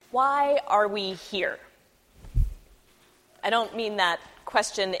Why are we here? I don't mean that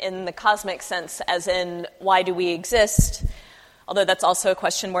question in the cosmic sense, as in, why do we exist? Although that's also a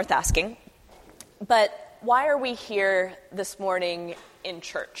question worth asking. But why are we here this morning in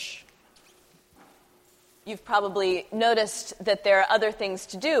church? You've probably noticed that there are other things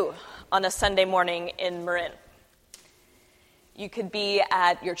to do on a Sunday morning in Marin. You could be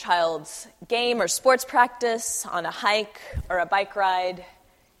at your child's game or sports practice, on a hike or a bike ride.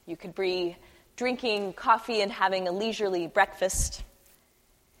 You could be drinking coffee and having a leisurely breakfast.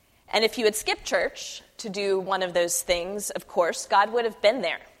 And if you had skipped church to do one of those things, of course, God would have been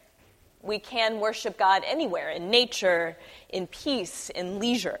there. We can worship God anywhere, in nature, in peace, in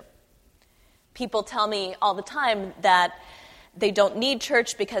leisure. People tell me all the time that they don't need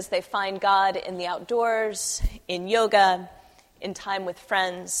church because they find God in the outdoors, in yoga, in time with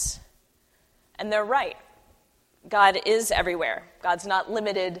friends. And they're right. God is everywhere. God's not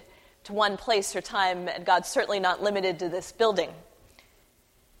limited to one place or time, and God's certainly not limited to this building.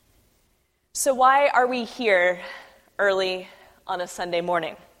 So why are we here early on a Sunday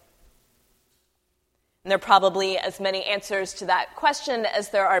morning? And there are probably as many answers to that question as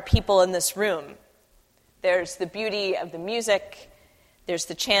there are people in this room. There's the beauty of the music. There's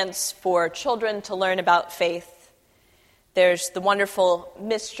the chance for children to learn about faith. There's the wonderful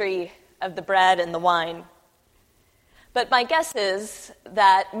mystery of the bread and the wine. But my guess is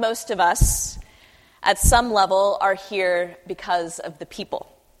that most of us, at some level, are here because of the people.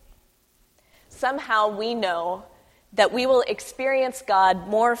 Somehow we know that we will experience God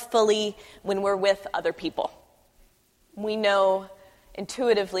more fully when we're with other people. We know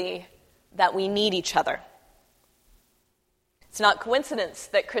intuitively that we need each other. It's not coincidence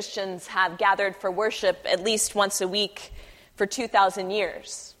that Christians have gathered for worship at least once a week for 2,000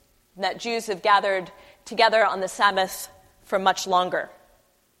 years, and that Jews have gathered together on the Sabbath for much longer.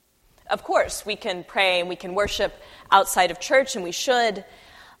 Of course, we can pray and we can worship outside of church, and we should,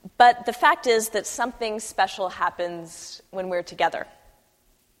 but the fact is that something special happens when we're together.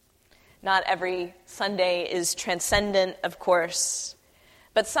 Not every Sunday is transcendent, of course,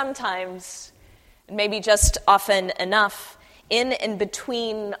 but sometimes, and maybe just often enough, in and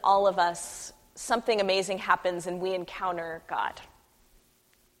between all of us, something amazing happens and we encounter God.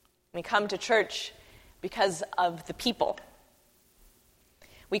 We come to church because of the people.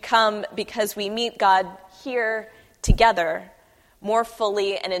 We come because we meet God here together more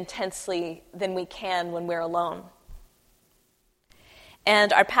fully and intensely than we can when we're alone.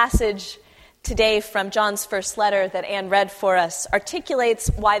 And our passage today from John's first letter that Anne read for us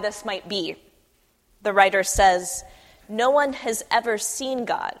articulates why this might be. The writer says, "No one has ever seen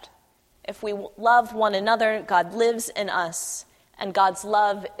God. If we love one another, God lives in us, and God's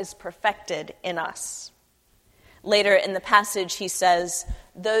love is perfected in us." Later in the passage, he says,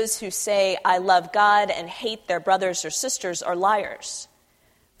 "Those who say, 'I love God,' and hate their brothers or sisters are liars.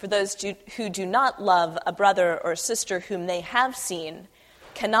 For those who do not love a brother or sister whom they have seen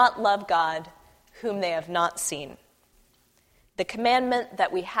cannot love God whom they have not seen. The commandment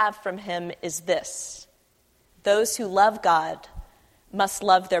that we have from him is this: those who love God must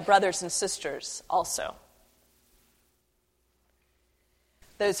love their brothers and sisters also.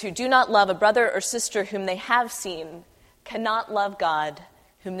 Those who do not love a brother or sister whom they have seen cannot love God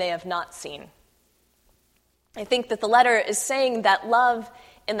whom they have not seen." I think that the letter is saying that love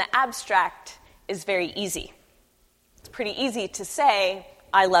in the abstract is very easy. It's pretty easy to say,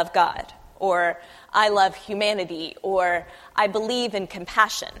 "I love God," or "I love humanity," or "I believe in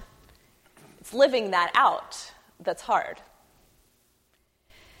compassion." It's living that out that's hard.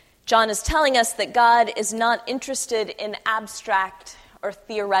 John is telling us that God is not interested in abstract or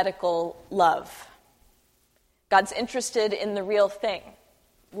theoretical love. God's interested in the real thing,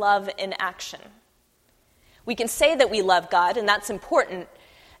 love in action. We can say that we love God, and that's important,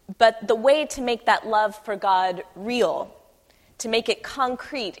 but the way to make that love for God real, to make it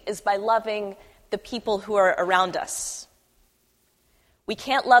concrete, is by loving the people who are around us. We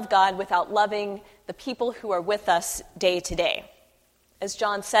can't love God without loving the people who are with us day to day. As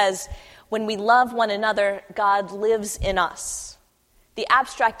John says, when we love one another, God lives in us. The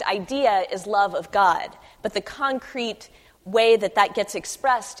abstract idea is love of God, but the concrete way that that gets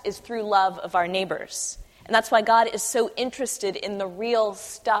expressed is through love of our neighbors. And that's why God is so interested in the real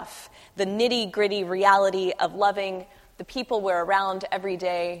stuff, the nitty-gritty reality of loving the people we're around every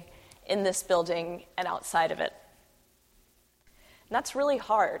day in this building and outside of it. And that's really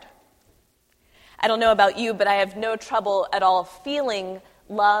hard. I don't know about you, but I have no trouble at all feeling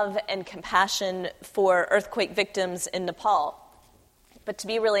love and compassion for earthquake victims in Nepal. But to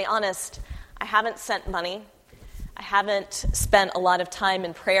be really honest, I haven't sent money. I haven't spent a lot of time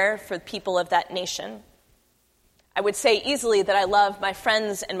in prayer for the people of that nation. I would say easily that I love my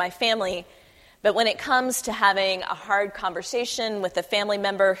friends and my family, but when it comes to having a hard conversation with a family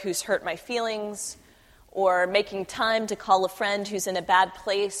member who's hurt my feelings, or making time to call a friend who's in a bad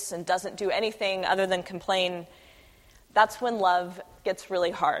place and doesn't do anything other than complain, that's when love gets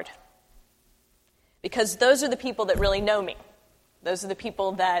really hard. Because those are the people that really know me. Those are the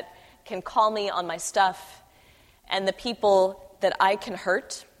people that can call me on my stuff, and the people that I can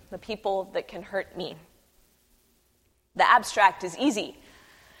hurt, the people that can hurt me. The abstract is easy.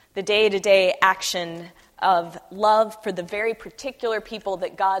 The day-to-day action of love for the very particular people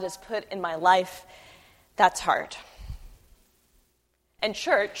that God has put in my life, that's hard. And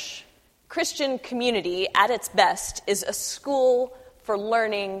church, Christian community at its best, is a school for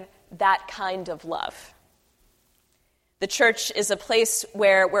learning that kind of love. The church is a place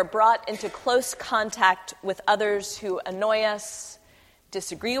where we're brought into close contact with others who annoy us,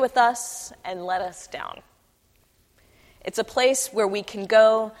 disagree with us, and let us down. It's a place where we can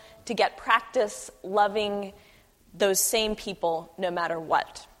go to get practice loving those same people no matter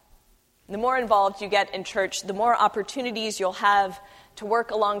what. The more involved you get in church, the more opportunities you'll have to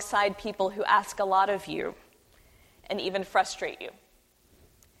work alongside people who ask a lot of you and even frustrate you.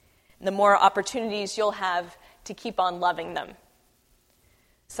 The more opportunities you'll have to keep on loving them.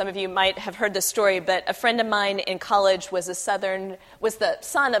 Some of you might have heard this story, but a friend of mine in college was the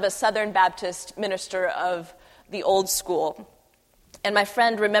son of a Southern Baptist minister of the old school. And my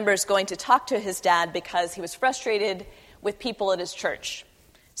friend remembers going to talk to his dad because he was frustrated with people at his church.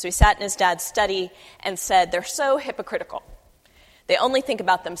 So he sat in his dad's study and said, "They're so hypocritical. They only think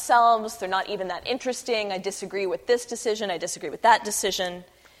about themselves. They're not even that interesting. I disagree with this decision. I disagree with that decision."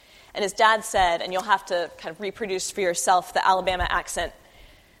 And his dad said, and you'll have to kind of reproduce for yourself the Alabama accent,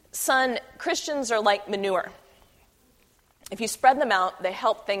 "Son, Christians are like manure. If you spread them out, they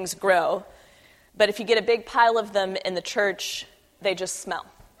help things grow. But if you get a big pile of them in the church, they just smell."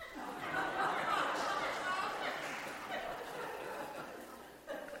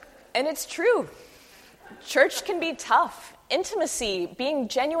 And it's true. Church can be tough. Intimacy, being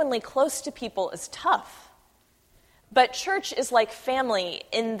genuinely close to people, is tough. But church is like family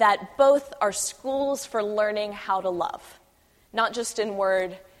in that both are schools for learning how to love, not just in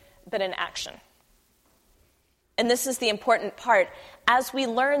word, but in action. And this is the important part. As we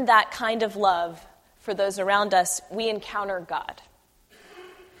learn that kind of love for those around us, we encounter God.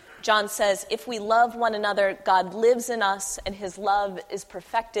 John says, if we love one another, God lives in us and his love is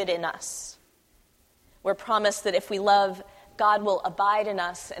perfected in us. We're promised that if we love, God will abide in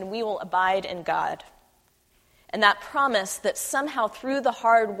us and we will abide in God. And that promise that somehow through the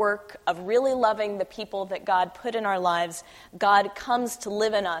hard work of really loving the people that God put in our lives, God comes to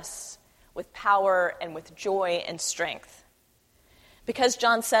live in us with power and with joy and strength. Because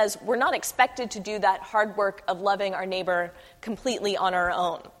John says we're not expected to do that hard work of loving our neighbor completely on our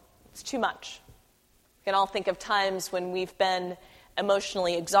own. It's too much. We can all think of times when we've been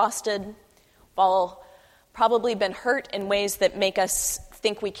emotionally exhausted, we've all probably been hurt in ways that make us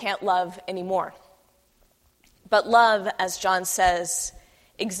think we can't love anymore. But love, as John says,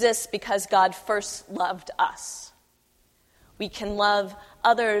 exists because God first loved us. We can love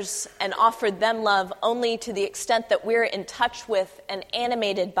others and offer them love only to the extent that we're in touch with and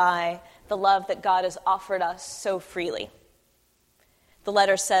animated by the love that God has offered us so freely. The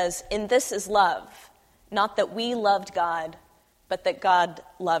letter says, "In this is love, not that we loved God, but that God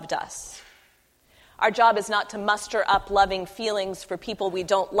loved us." Our job is not to muster up loving feelings for people we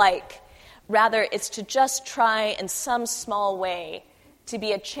don't like. Rather, it's to just try in some small way to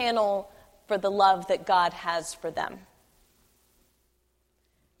be a channel for the love that God has for them.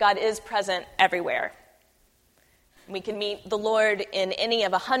 God is present everywhere. We can meet the Lord in any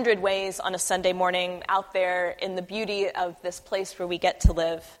of 100 ways on a Sunday morning out there in the beauty of this place where we get to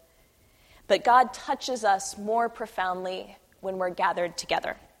live. But God touches us more profoundly when we're gathered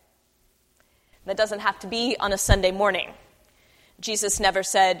together. That doesn't have to be on a Sunday morning. Jesus never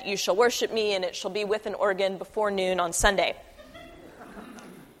said, "You shall worship me and it shall be with an organ before noon on Sunday."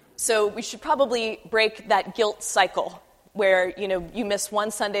 So we should probably break that guilt cycle where, you miss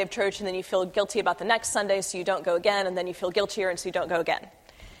one Sunday of church and then you feel guilty about the next Sunday so you don't go again, and then you feel guiltier and so you don't go again.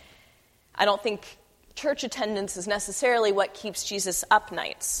 I don't think church attendance is necessarily what keeps Jesus up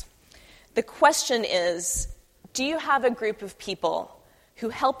nights. The question is, do you have a group of people who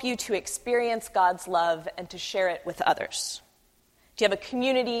help you to experience God's love and to share it with others? Do you have a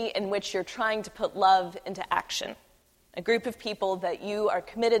community in which you're trying to put love into action? A group of people that you are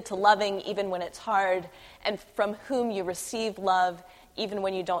committed to loving even when it's hard, and from whom you receive love even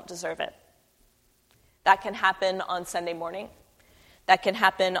when you don't deserve it? That can happen on Sunday morning. That can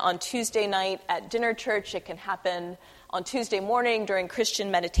happen on Tuesday night at dinner church. It can happen on Tuesday morning during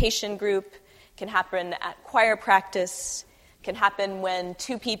Christian meditation group. It can happen at choir practice. It can happen when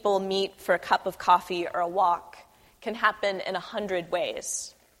two people meet for a cup of coffee or a walk. It can happen in 100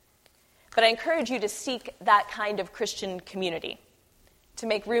 ways. But I encourage you to seek that kind of Christian community, to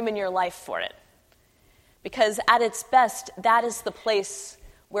make room in your life for it. Because at its best, that is the place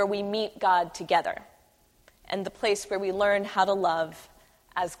where we meet God together, and the place where we learn how to love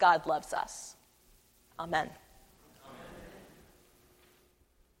as God loves us. Amen.